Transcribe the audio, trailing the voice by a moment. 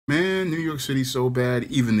New York City so bad,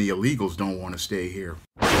 even the illegals don't want to stay here.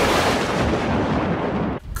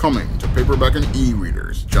 Coming to paperback and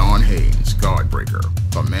e-readers, John Haynes, Godbreaker.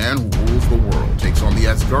 The man who rules the world takes on the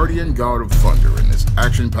Asgardian god of thunder in this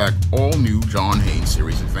action-packed, all-new John Haynes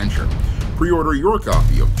series adventure. Pre-order your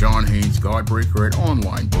copy of John Haynes, Godbreaker at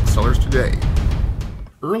online booksellers today.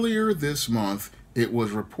 Earlier this month, it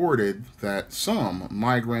was reported that some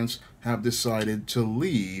migrants have decided to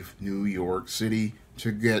leave New York City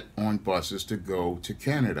to get on buses to go to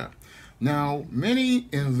Canada. Now, many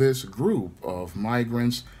in this group of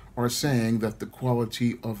migrants are saying that the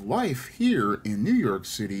quality of life here in New York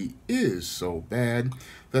City is so bad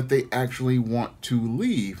that they actually want to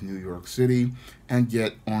leave New York City and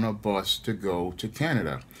get on a bus to go to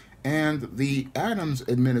Canada. And the Adams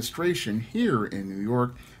administration here in New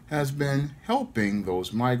York has been helping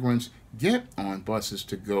those migrants get on buses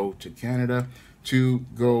to go to Canada to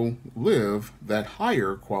go live that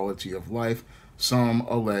higher quality of life some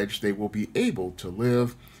allege they will be able to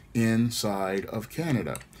live inside of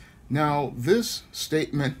Canada. Now, this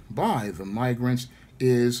statement by the migrants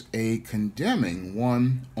is a condemning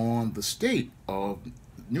one on the state of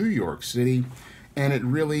New York City, and it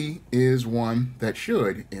really is one that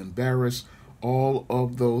should embarrass all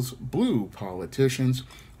of those blue politicians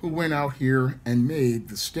who went out here and made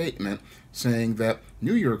the statement saying that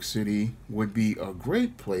New York City would be a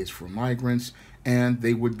great place for migrants and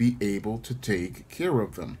they would be able to take care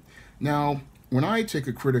of them. Now, when I take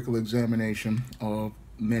a critical examination of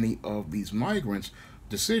many of these migrants'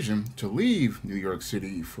 decision to leave New York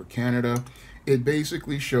City for Canada, it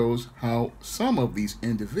basically shows how some of these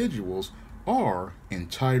individuals are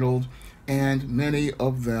entitled, and many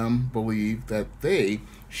of them believe that they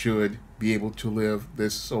should be able to live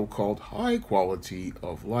this so-called high quality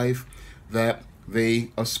of life that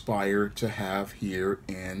they aspire to have here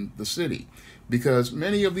in the city. Because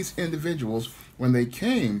many of these individuals, when they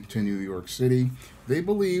came to New York City, they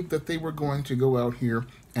believed that they were going to go out here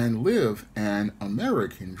and live an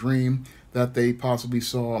American dream that they possibly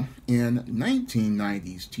saw in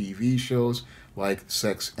 1990s TV shows like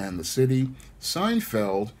Sex and the City,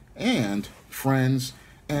 Seinfeld, and Friends,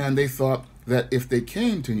 and they thought that if they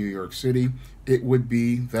came to New York City, it would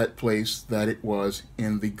be that place that it was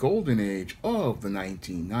in the golden age of the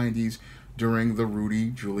 1990s during the Rudy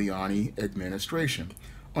Giuliani administration.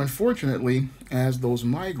 Unfortunately, as those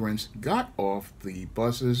migrants got off the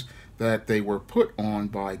buses that they were put on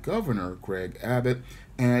by Governor Greg Abbott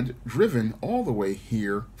and driven all the way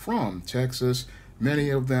here from Texas, many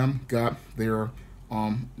of them got their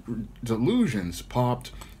delusions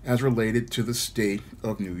popped as related to the state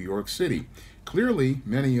of New York City. Clearly,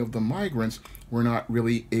 many of the migrants were not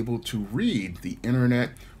really able to read the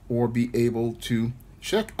internet or be able to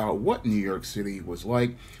check out what New York City was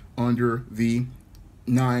like under the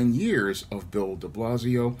 9 years of Bill de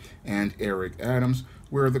Blasio and Eric Adams,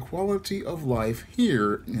 where the quality of life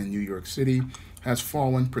here in New York City has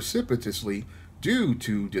fallen precipitously due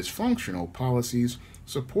to dysfunctional policies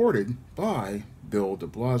supported by Bill de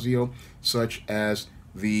Blasio, such as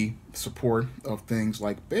the support of things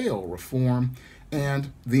like bail reform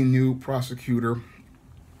and the new prosecutor,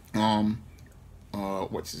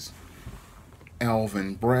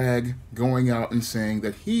 Alvin Bragg, going out and saying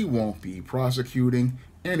that he won't be prosecuting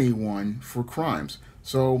anyone for crimes.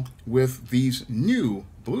 So with these new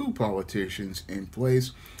blue politicians in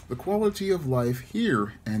place, the quality of life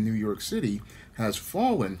here in New York City has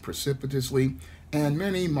fallen precipitously, and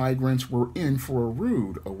many migrants were in for a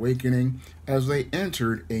rude awakening as they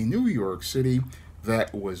entered a New York City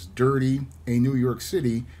that was dirty, a New York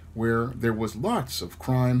City where there was lots of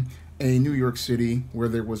crime, a New York City where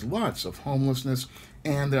there was lots of homelessness,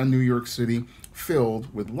 and a New York City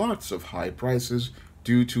filled with lots of high prices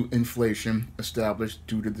due to inflation established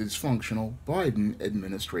due to the dysfunctional Biden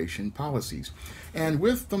administration policies. And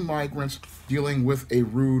with the migrants dealing with a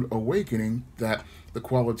rude awakening that the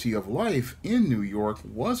quality of life in New York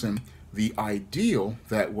wasn't the ideal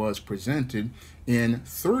that was presented in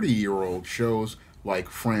 30-year-old shows like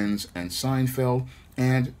Friends and Seinfeld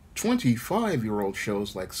and 25-year-old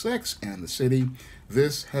shows like Sex and the City,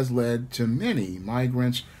 this has led to many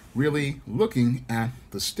migrants really looking at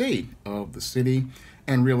the state of the city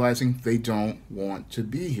and realizing they don't want to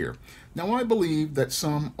be here. Now, I believe that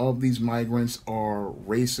some of these migrants are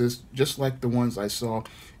racist, just like the ones I saw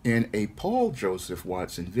in a Paul Joseph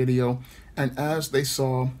Watson video, and as they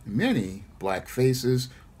saw many black faces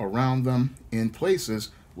around them in places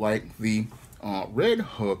like the Red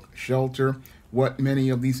Hook shelter, what many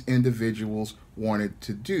of these individuals wanted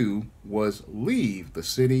to do was leave the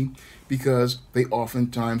city because they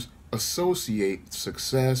oftentimes associate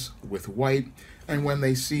success with white, And when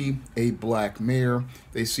they see a black mayor,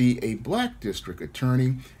 they see a black district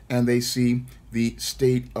attorney, and they see the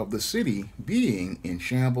state of the city being in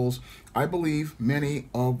shambles, I believe many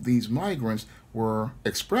of these migrants were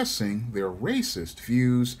expressing their racist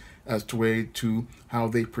views as to how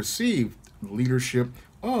they perceived the leadership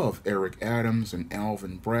of Eric Adams and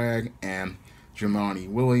Alvin Bragg and Jumaane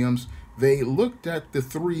Williams. They looked at the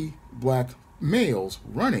three black males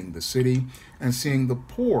running the city and seeing the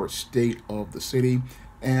poor state of the city,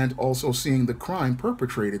 and also seeing the crime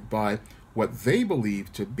perpetrated by what they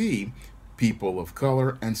believed to be people of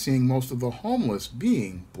color, and seeing most of the homeless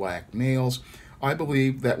being black males. I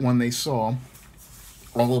believe that when they saw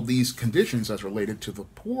all of these conditions as related to the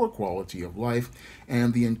poor quality of life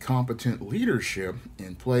and the incompetent leadership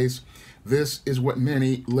in place, this is what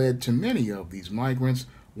led to many of these migrants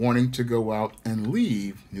wanting to go out and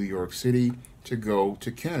leave New York City to go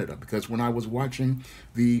to Canada. Because when I was watching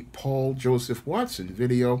the Paul Joseph Watson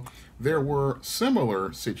video, there were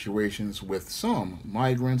similar situations with some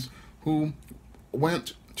migrants who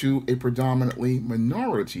went to a predominantly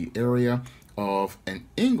minority area of an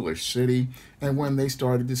English city, and when they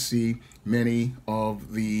started to see many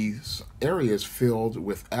of these areas filled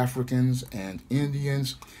with Africans and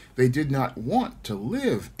Indians, they did not want to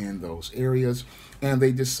live in those areas, and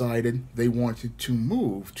they decided they wanted to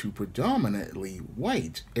move to predominantly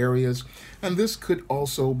white areas. And this could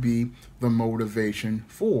also be the motivation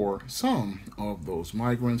for some of those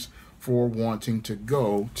migrants for wanting to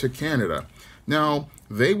go to Canada. Now,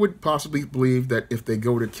 they would possibly believe that if they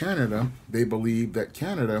go to Canada, they believe that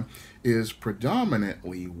Canada is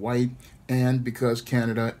predominantly white, and because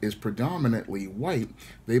Canada is predominantly white,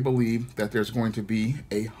 they believe that there's going to be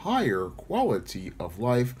a higher quality of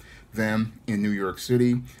life than in New York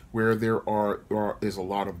City, where there is a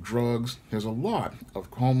lot of drugs, there's a lot of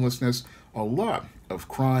homelessness, a lot of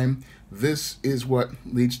crime. This is what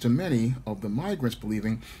leads to many of the migrants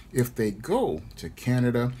believing if they go to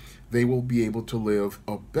Canada, they will be able to live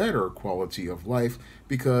a better quality of life,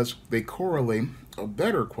 because they correlate a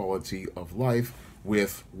better quality of life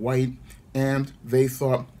with white. And they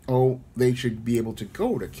thought, oh, they should be able to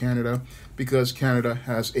go to Canada because Canada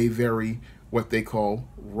has a very, what they call,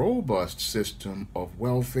 robust system of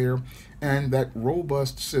welfare. And that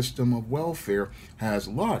robust system of welfare has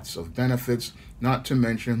lots of benefits, not to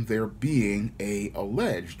mention there being a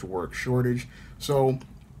alleged work shortage. So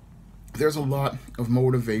there's a lot of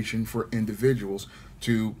motivation for individuals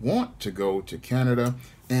to want to go to Canada,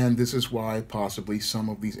 and this is why possibly some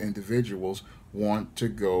of these individuals want to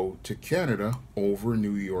go to Canada over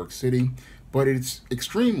New York City. But it's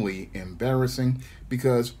extremely embarrassing,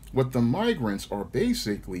 because what the migrants are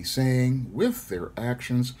basically saying with their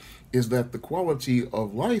actions is that the quality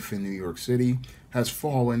of life in New York City has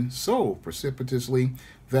fallen so precipitously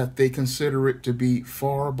that they consider it to be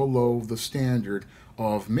far below the standard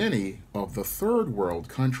of many of the third world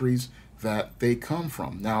countries that they come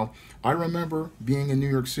from. Now, I remember being in New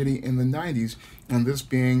York City in the 90s, and this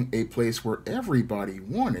being a place where everybody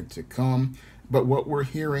wanted to come. But what we're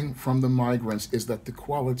hearing from the migrants is that the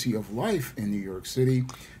quality of life in New York City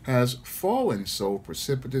has fallen so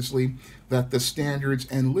precipitously that the standards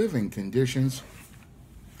and living conditions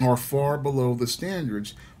are far below the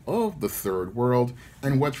standards of the third world.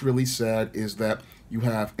 And what's really sad is that you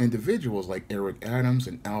have individuals like Eric Adams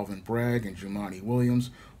and Alvin Bragg and Jumaane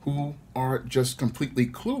Williams who are just completely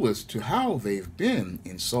clueless to how they've been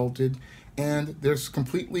insulted, and they're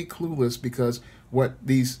completely clueless because what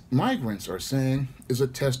these migrants are saying is a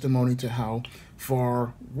testimony to how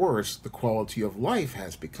far worse the quality of life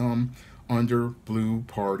has become under Blue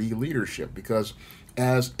Party leadership. Because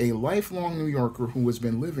as a lifelong New Yorker who has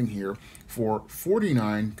been living here for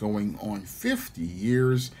 49 going on 50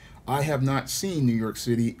 years, I have not seen New York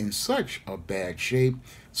City in such a bad shape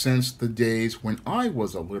since the days when I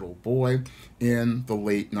was a little boy in the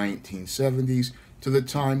late 1970s to the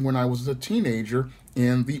time when I was a teenager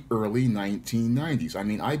in the early 1990s. I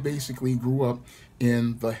mean, I basically grew up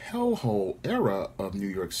in the hellhole era of New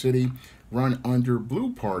York City, run under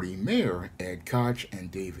Blue Party Mayor Ed Koch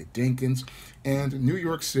and David Dinkins, and New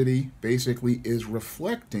York City basically is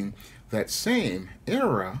reflecting that same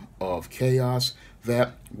era of chaos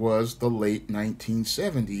that was the late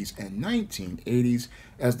 1970s and 1980s,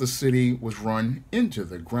 as the city was run into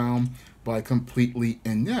the ground by completely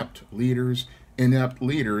inept leaders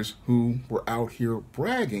who were out here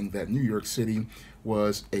bragging that New York City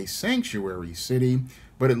was a sanctuary city.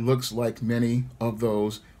 But it looks like many of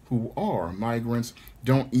those who are migrants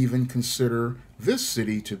don't even consider this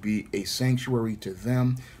city to be a sanctuary to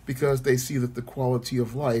them, because they see that the quality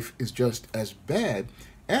of life is just as bad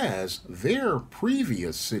as their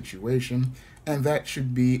previous situation, And that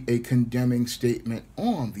should be a condemning statement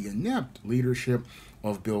on the inept leadership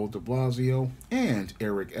of Bill de Blasio and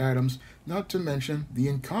Eric Adams, not to mention the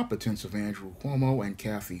incompetence of Andrew Cuomo and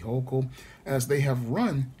Kathy Hochul, as they have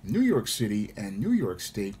run New York City and New York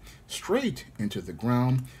State straight into the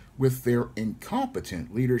ground with their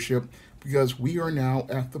incompetent leadership, because we are now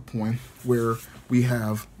at the point where we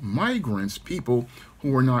have migrants, people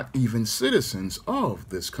who are not even citizens of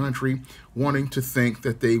this country, wanting to think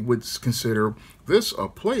that they would consider this a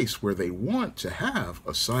place where they want to have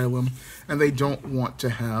asylum, and they don't want to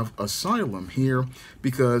have asylum here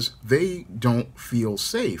because they don't feel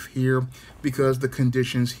safe here, because the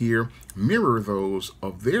conditions here mirror those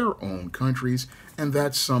of their own countries, and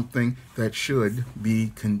that's something that should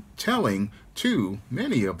be telling to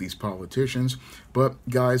many of these politicians. But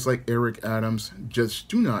guys like Eric Adams just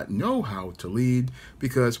do not know how to lead,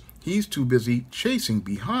 because he's too busy chasing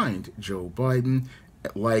behind Joe Biden,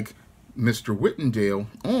 like Mr. Whittendale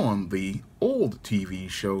on the old TV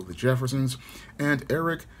show The Jeffersons. And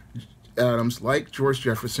Eric Adams, like George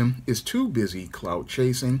Jefferson, is too busy clout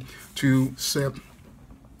chasing to set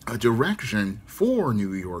a direction for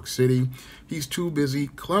New York City. He's too busy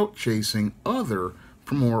clout chasing other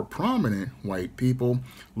more prominent white people,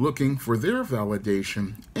 looking for their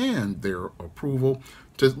validation and their approval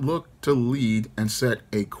to look to lead and set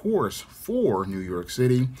a course for New York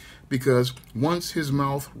City, because once his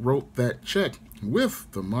mouth wrote that check with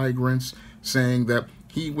the migrants saying that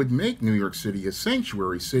he would make New York City a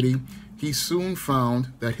sanctuary city, he soon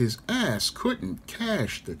found that his ass couldn't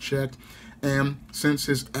cash the check. And since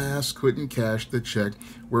his ass couldn't cash the check,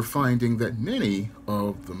 we're finding that many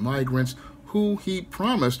of the migrants who he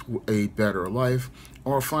promised a better life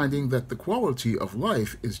are finding that the quality of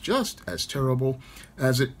life is just as terrible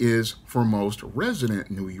as it is for most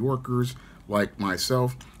resident New Yorkers like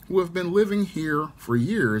myself, who have been living here for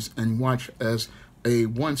years and watch as a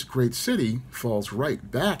once great city falls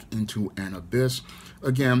right back into an abyss,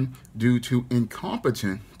 again due to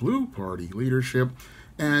incompetent Blue Party leadership.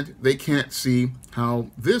 And they can't see how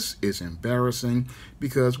this is embarrassing,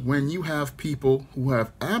 because when you have people who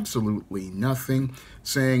have absolutely nothing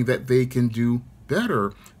saying that they can do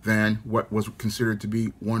better than what was considered to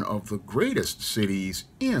be one of the greatest cities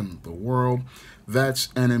in the world, that's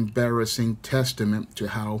an embarrassing testament to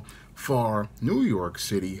how far New York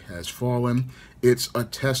City has fallen. It's a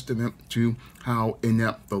testament to how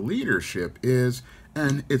inept the leadership is,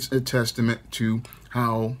 and it's a testament to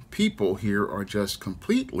how people here are just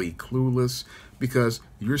completely clueless, because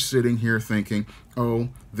you're sitting here thinking, oh,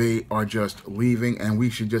 they are just leaving and we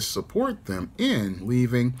should just support them in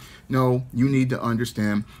leaving. No, you need to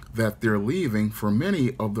understand that they're leaving for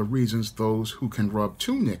many of the reasons those who can rub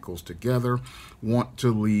two nickels together want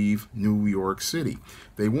to leave New York City.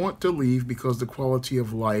 They want to leave because the quality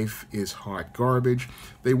of life is hot garbage.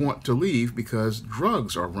 They want to leave because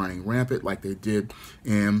drugs are running rampant, like they did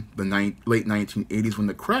in the late 1980s when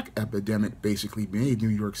the crack epidemic basically made New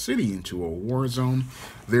York City into a war zone.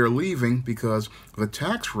 They're leaving because the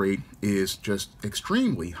tax rate is just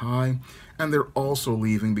extremely high, and they're also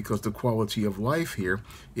leaving because the quality of life here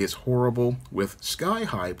is horrible, with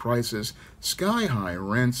sky-high prices, sky-high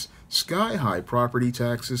rents, sky-high property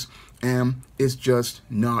taxes, and it's just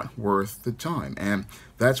not worth the time. And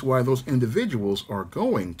that's why those individuals are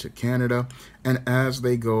going to Canada, and as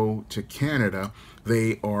they go to Canada,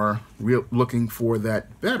 they are looking for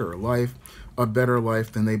that better life, a better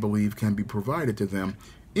life than they believe can be provided to them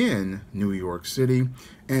in New York City.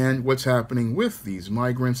 And what's happening with these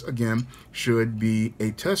migrants, again, should be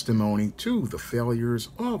a testimony to the failures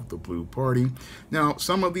of the Blue Party. Now,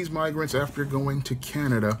 some of these migrants, after going to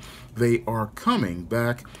Canada, they are coming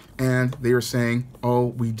back and they are saying, oh,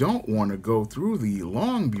 we don't want to go through the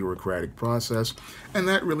long bureaucratic process. And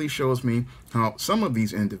that really shows me how some of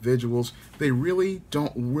these individuals, they really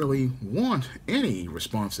don't want any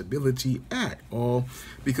responsibility at all,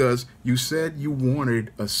 because you said you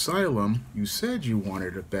wanted asylum, you said you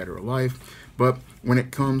wanted a better life, but when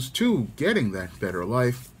it comes to getting that better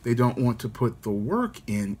life, they don't want to put the work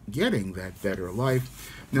in getting that better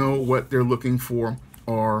life. No, what they're looking for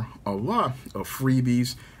are a lot of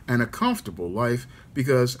freebies and a comfortable life,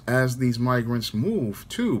 because as these migrants move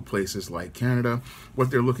to places like Canada,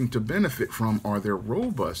 what they're looking to benefit from are their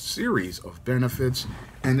robust series of benefits,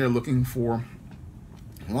 and they're looking for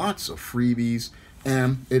lots of freebies.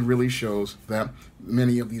 And it really shows that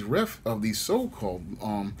many of these so-called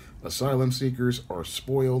asylum seekers are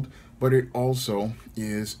spoiled, but it also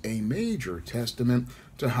is a major testament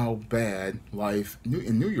to how bad life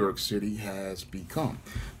in New York City has become.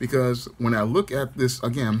 Because when I look at this,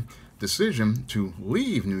 again, decision to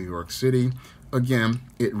leave New York City, again,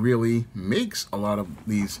 it really makes a lot of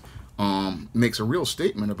these, makes a real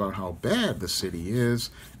statement about how bad the city is,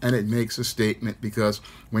 and it makes a statement because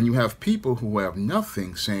when you have people who have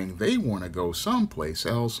nothing saying they want to go someplace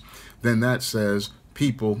else, then that says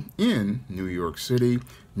people in New York City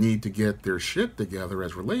need to get their shit together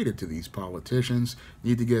as related to these politicians,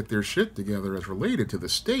 need to get their shit together as related to the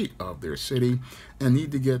state of their city, and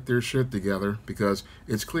need to get their shit together because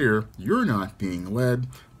it's clear you're not being led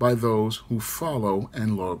by those who follow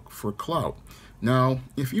and look for clout. Now,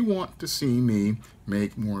 if you want to see me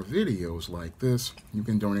make more videos like this, you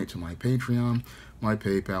can donate to my Patreon, my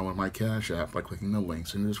PayPal, or my Cash App by clicking the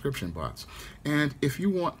links in the description box. And if you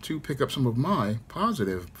want to pick up some of my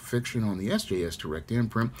positive fiction on the SJS Direct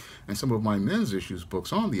Imprint and some of my men's issues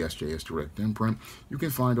books on the SJS Direct Imprint, you can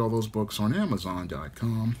find all those books on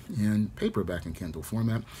Amazon.com in paperback and Kindle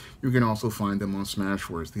format. You can also find them on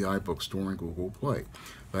Smashwords, the iBook Store, and Google Play.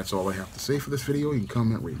 That's all I have to say for this video. You can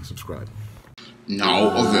comment, rate, and subscribe. Now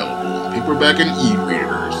available on paperback and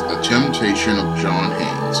e-readers, The Temptation of John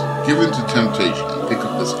Haynes. Give in to temptation and pick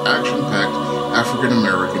up this action-packed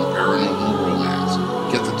African-American paranormal romance.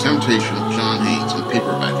 Get The Temptation of John Haynes on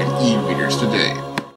paperback and e-readers today.